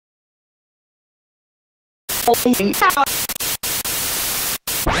What's up?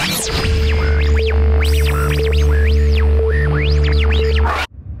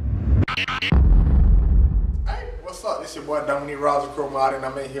 This your boy Dominique Rodgers-Cromartie, and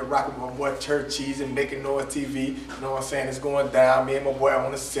I'm in here rocking with my boy Churchezie and MakinNoizeTV. You know what I'm saying? It's going down. Me and my boy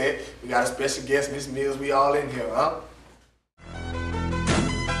on the set. We got a special guest, Miss Mills. We all in here, huh?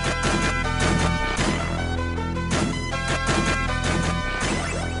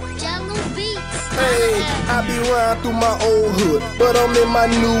 Hey, I be riding through my old hood, but I'm in my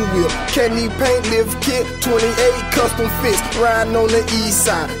new whip. Candy paint, lift kit, 28 custom fits. Riding on the east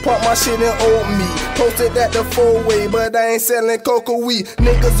side, park my shit in old meat. Posted at the 4-way, but I ain't selling cocoa weed.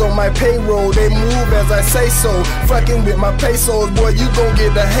 Niggas on my payroll, they move as I say so. Fucking with my pesos, boy, you gon'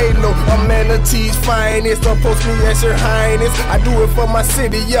 get the halo. I'm Manatee's finest, don't post me as your highness. I do it for my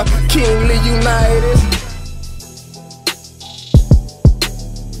city, yeah, Kingly United.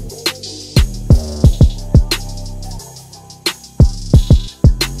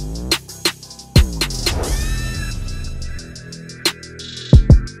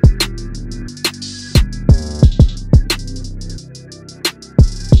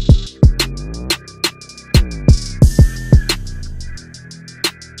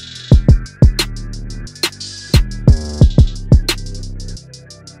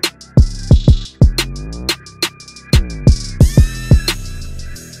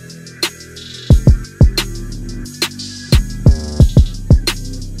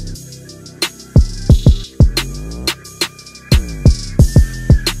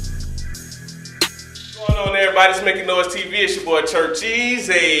 Everybody, it's MakinNoizeTV. It's your boy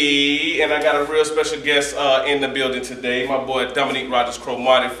Churchezie, and I got a real special guest in the building today. My boy Dominique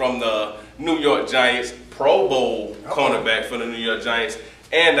Rodgers-Cromartie from the New York Giants, Pro Bowl cornerback for the New York Giants,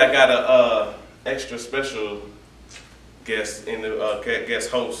 and I got a extra special guest in the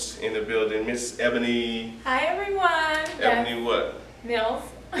guest host in the building, Miss Ebony. Hi everyone. Ebony what? Mills.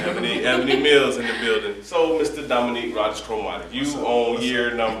 Ebony Mills in the building. So, Mr. Dominique Rodgers-Cromartie, you on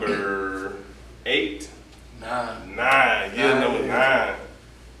year number 8. Year number 9.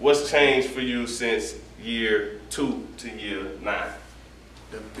 What's changed for you since year 2 to year 9?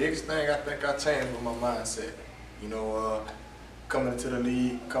 The biggest thing I think I changed was my mindset. You know, coming into the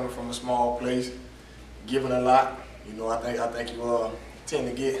league, coming from a small place, giving a lot. You know, I think you tend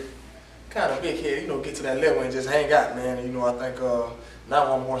to get kind of big head. You know, get to that level and just hang out, man. And, you know, I think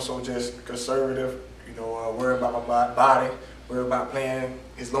now I'm more so just conservative. You know, worry about my body, worry about playing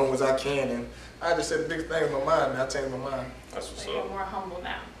as long as I can, and I just said the biggest thing in my mind, man. I changed my mind. That's what's so up. You're more humble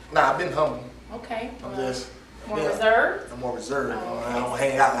now. Nah, I've been humble. Okay. I'm just more reserved? I'm more reserved. Oh, okay. I don't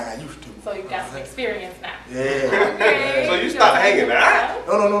hang out like I used to. So you got some experience now. Yeah. Okay. So you stopped hanging out?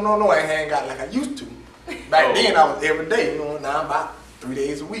 No, I ain't hang out like I used to. Back then I was every day, you know, now I'm about 3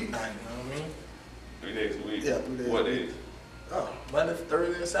 days a week now, you know what I mean? 3 days a week? Yeah, 3 days What a week. days? Oh, Monday,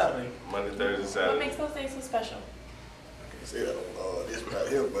 Thursday, and Saturday. Monday, Thursday, Saturday. What makes those days so special? Say that on this right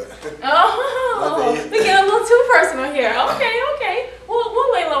here, but oh, we get a little too personal here. Okay.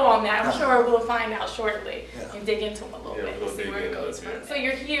 We'll lay low on that. I'm sure we'll find out shortly and dig into them a little bit and see where it goes from. So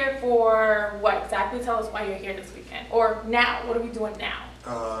you're here for what exactly? Tell us why you're here this weekend, or now. What are we doing now?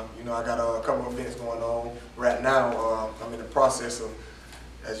 You know, I got a couple of events going on right now. I'm in the process of,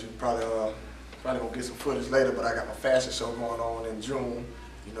 as you probably gonna get some footage later, but I got my fashion show going on in June.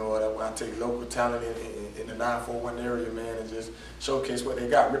 You know, where I take local talent in the 941 area, man, and just showcase what they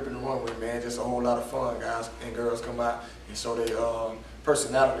got, ripping the runway, man. Just a whole lot of fun. Guys and girls come out and show their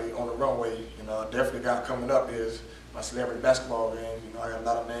personality on the runway. You know, definitely got coming up is my celebrity basketball game. You know, I got a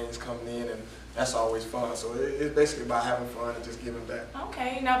lot of names coming in, and that's always fun. So it's basically about having fun and just giving back.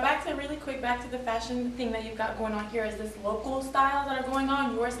 Okay, now back to the fashion thing that you've got going on here. Is this local styles that are going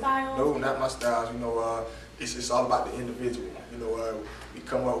on, your styles? No, not my styles. You know, it's all about the individual. You know, we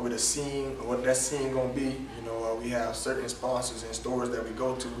come up with a scene, what that scene gonna be. You know, we have certain sponsors and stores that we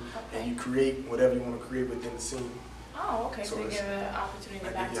go to, and you create whatever you want to create within the scene. Oh, okay. So you give an opportunity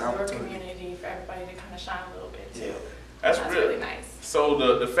back to your community for everybody to kind of shine a little bit too. Yeah. That's really nice.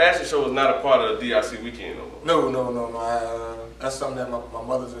 So the fashion show is not a part of the DRC weekend no more? No. That's something that my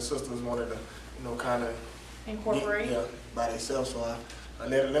mothers and sisters wanted to, you know, kind of incorporate. Yeah, by themselves. So I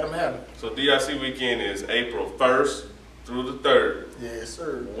let them have it. So DRC weekend is April 1st through the 3rd. Yes,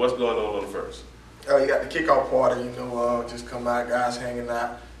 sir. What's going on the 1st? Oh, you got the kickoff party. You know, just come out, guys hanging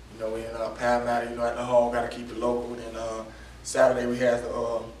out. You know, we in Pal Matter, you know, at the hall. Got to keep it local. And Saturday we have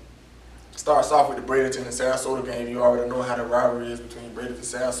the. Starts off with the Bradenton and Sarasota game. You already know how the rivalry is between Bradenton and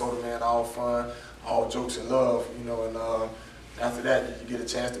Sarasota, man. All fun, all jokes and love, you know. And after that, you get a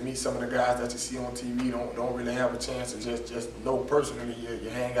chance to meet some of the guys that you see on TV. Don't really have a chance to just know personally. You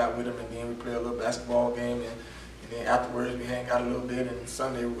hang out with them, and then we play a little basketball game, and then afterwards we hang out a little bit. And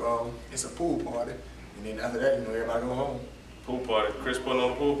Sunday it's a pool party, and then after that, everybody go home. Pool party. Chris putting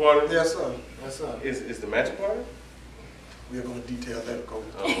on the pool party? Yes, sir. Yes, sir. Is the magic party? We're going to detail that, Coach.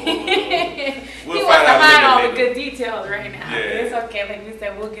 We'll he wants to hide all the good details right now. Yeah. It's okay. Like we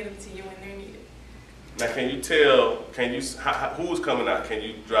said, we'll get them to you when they're needed. Now, who's coming out? Can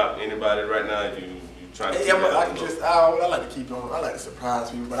you drop anybody right now? You trying to? I like to keep on. I like to surprise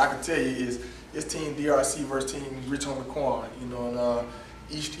people, but I can tell you it's Team DRC versus Team Richmond McQuarrie. And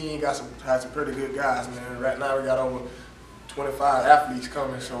each team has some pretty good guys, man. Right now we got over 25 athletes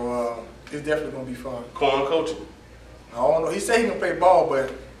coming, so it's definitely gonna be fun. Corn coaching. I don't know. He said he can play ball,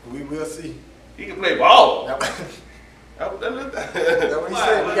 but we will see. He can play ball. That's what he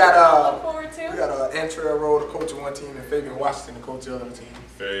said. We got Antrell Rowe, the coach of one team, and Fabian Washington, the coach of the other team.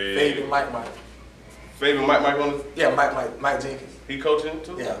 Fabian Mike. Fabian Mike on the? Yeah, Mike Jenkins. He coaching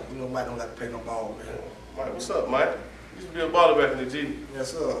too? Yeah, Mike don't like to play no ball, man. Mike, what's up, Mike? You used to be a baller back in the G.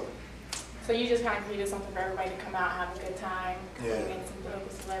 Yes, sir. So you just kind of created something for everybody to come out, have a good time, bring in some local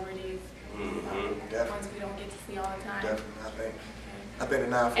celebrities. Ones we don't get to see all the time. Definitely, I think the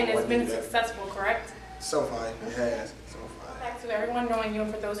 941. And it's been successful, correct? So far, it has. So far. Back to everyone knowing you,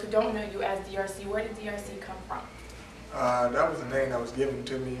 and for those who don't know you as DRC, where did DRC come from? That was a name that was given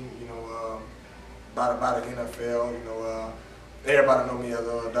to me, by the NFL. Everybody know me as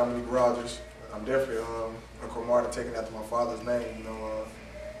Dominique Rodgers. I'm definitely a Cromartie taken after my father's name.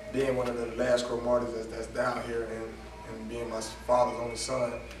 Being one of the last Cromarties that's down here, and being my father's only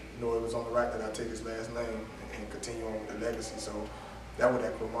son. It was on the right that I take his last name and continue on with the legacy. So that's where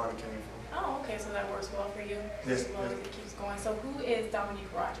that Cromartie came from. Oh, okay. So that works well for you. Yes. As long as it keeps going. So who is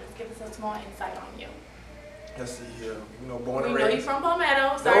Dominique Rodgers? Give us a small insight on you. Let's see here. Born and raised. We know he's from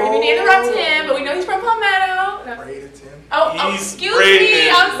Palmetto. Sorry to interrupt him, but we know he's from Palmetto. No. Bradenton. Oh, excuse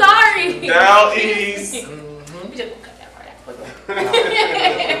me. I'm sorry. Down east. We just cut that part out.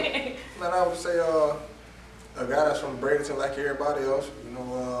 Man, I would say a guy that's from Bradenton like everybody else,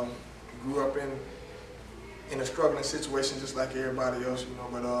 grew up in a struggling situation just like everybody else,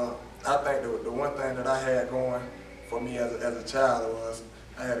 but I think the one thing that I had going for me as a child was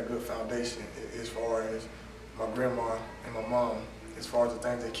I had a good foundation as far as my grandma and my mom, as far as the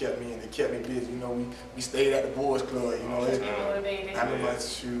things that kept me and they kept me busy. We stayed at the boys club,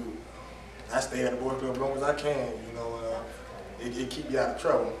 I stayed at the boys club as long as I can, it keep you out of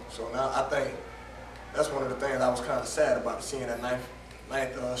trouble. So now I think that's one of the things I was kind of sad about, seeing that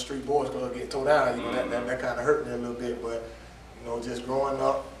 9th Street Boys Club get tore down. That kind of hurt me a little bit, but just growing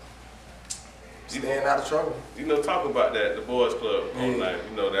up, staying out of trouble. Talk about that, the Boys Club.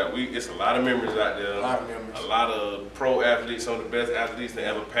 It's a lot of memories out there. A lot of memories. A lot of pro athletes, some of the best athletes that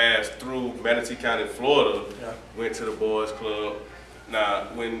ever passed through Manatee County, Florida, went to the Boys Club. Now,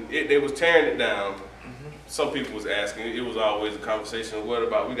 when they was tearing it down, some people was asking. It was always a conversation. What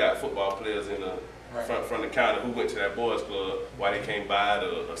about we got football players in the from the county who went to that boys club, why they can't buy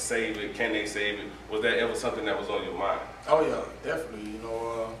it or save it, can they save it? Was that ever something that was on your mind? Oh yeah, definitely,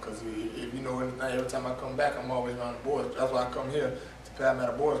 because if you know anything, every time I come back, I'm always around the boys. That's why I come here to play at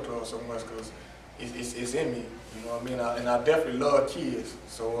the boys club so much, because it's in me, you know what I mean? And I definitely love kids,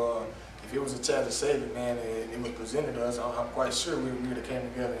 so if it was a chance to save it, man, and it was presented to us, I'm quite sure we would have came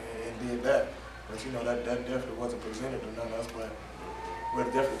together and did that. But that definitely wasn't presented to none of us, but we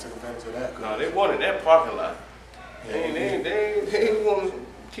definitely took advantage of that. No, they wanted that parking lot. Yeah, they want to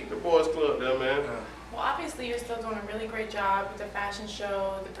keep the boys club there, man. Well, obviously you're still doing a really great job with the fashion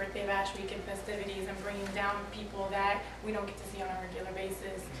show, the birthday bash weekend festivities, and bringing down people that we don't get to see on a regular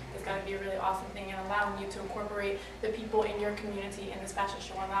basis. It's got to be a really awesome thing, and allowing you to incorporate the people in your community in this fashion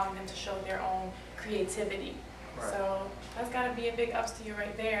show, allowing them to show their own creativity. Right. So that's got to be a big ups to you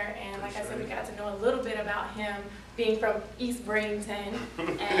right there. And like I said, we got to know a little bit about him being from East Bradenton.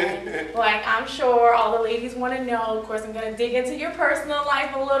 And like I'm sure all the ladies want to know, of course I'm going to dig into your personal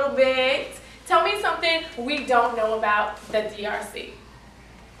life a little bit. Tell me something we don't know about the DRC.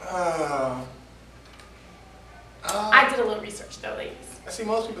 I did a little research though, ladies. See,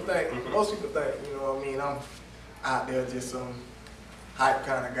 most people think, you know what I mean, I'm out there just some hype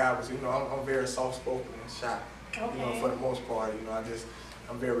kind of guy, but I'm very soft-spoken and shy. Okay. For the most part,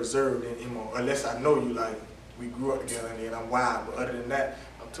 I'm very reserved unless I know you, like we grew up together, and then I'm wild. But other than that,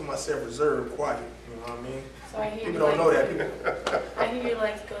 I'm to myself reserved, quiet. You know what I mean? So I hear people don't know that. I hear you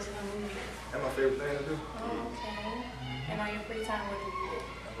like to go to the movies. That's my favorite thing to do. Oh, okay. And on your free time, what do you do?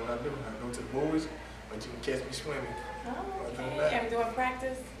 That's what I do. I go to the movies, but you can catch me swimming. Oh, okay. Are you doing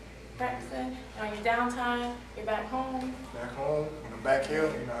practice? practicing. And on your downtime, you're back home. Back home, when I'm back here,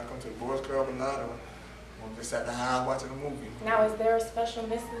 you know, I come to the boys club a lot, or I'm just at the house watching a movie. Now, is there a special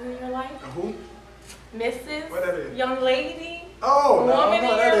missus in your life? Who? Mrs. What that is? Young lady? Oh, no, woman in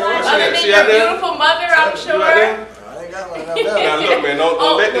that your is. life? Other than your beautiful mother, I'm sure. I ain't got one of them. Now look, man,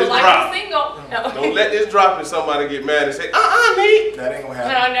 don't let this drop. Single. No. Don't let this drop and somebody get mad and say, Nate. That ain't gonna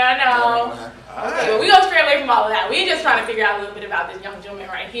happen. No. Okay, well, we're gonna stray away from all of that. We're just trying to figure out a little bit about this young gentleman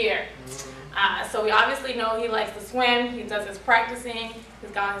right here. So we obviously know he likes to swim, he does his practicing,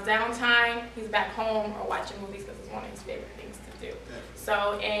 he's got his downtime, he's back home or watching movies because it's one of his favorite things to do.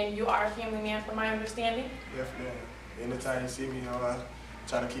 So, and you are a family man from my understanding? Definitely. Anytime you see me, you know, I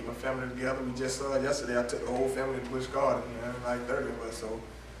try to keep my family together. We just yesterday I took the whole family to Busch Garden, man, like 30 of us, so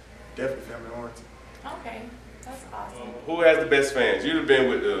definitely family oriented. Okay, that's awesome. Who has the best fans? You've been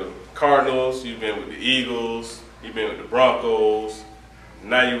with the Cardinals, you've been with the Eagles, you've been with the Broncos,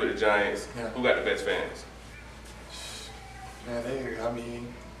 now you with the Giants. Yeah. Who got the best fans? Man, I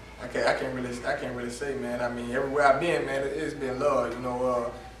mean, I can't really say, man. I mean, everywhere I've been, man, it's been love. You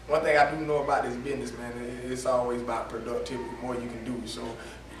know, one thing I do know about this business, man, it's always about productivity. The more you can do, so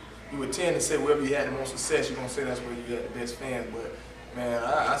you would tend to say wherever you had the most success, you're gonna say that's where you had the best fans. But man,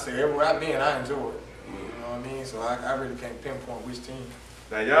 I say everywhere I've been, I enjoy it. You know what I mean? So I really can't pinpoint which team.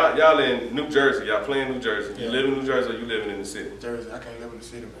 Now y'all in New Jersey, y'all playing New Jersey. You live in New Jersey or you living in the city? Jersey, I can't live in the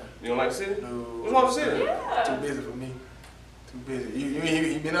city, man. You don't like the city? No. What's wrong with the city? Yeah. Too busy for me. Too busy.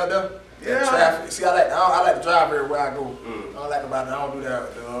 You been out there? Yeah. Traffic. See, I like to drive everywhere I go. I don't like about it. I don't do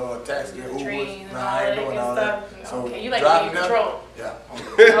that. The taxi, the Ubers. Nah, I ain't doing all that. So okay, you like to be in control. Yeah.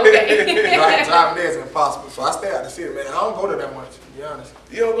 Okay. Driving there is impossible. So I stay out the city, man. I don't go there that much, to be honest.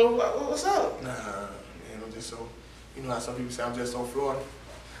 You don't go? What's up? Nah, man. I'm just so. You know how some people say I'm just so Florida.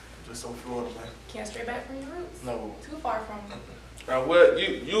 Just so Florida, man. Can't stray back from your roots. No. Too far from them. Now, well,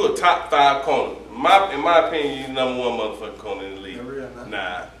 you a top 5 corner. In my opinion, you number 1 motherfucking corner in the league. Real,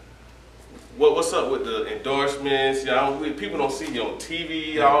 nah. What's up with the endorsements? People don't see you on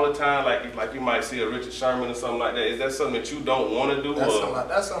TV all the time. Like you might see a Richard Sherman or something like that. Is that something that you don't want to do? That's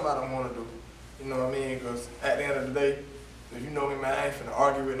something I don't want to do. You know what I mean? Because at the end of the day, if you know me, man, I ain't finna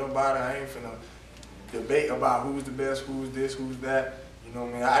argue with nobody. I ain't finna debate about who's the best, who's this, who's that. You know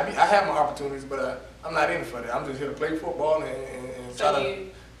what I mean? I have my opportunities, but I'm not in for that. I'm just here to play football and try to.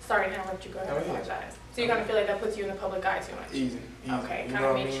 Sorry to interrupt you. Go ahead. I apologize. So you kind of feel like that puts you in the public eye too much? Easy. Okay, kind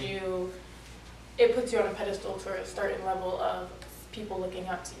of makes you. It puts you on a pedestal for a certain level of people looking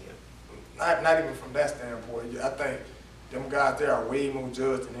up to you. Not even from that standpoint. I think them guys there are way more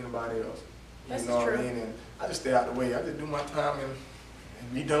judged than anybody else. That's know true. What I mean? And I just stay out the way. I just do my time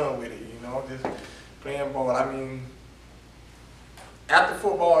and be done with it. You know, just playing ball. I mean, after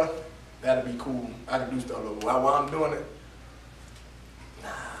football, that'd be cool. I can do stuff a little while I'm doing it. Nah,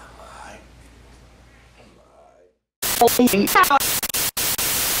 I'm all right.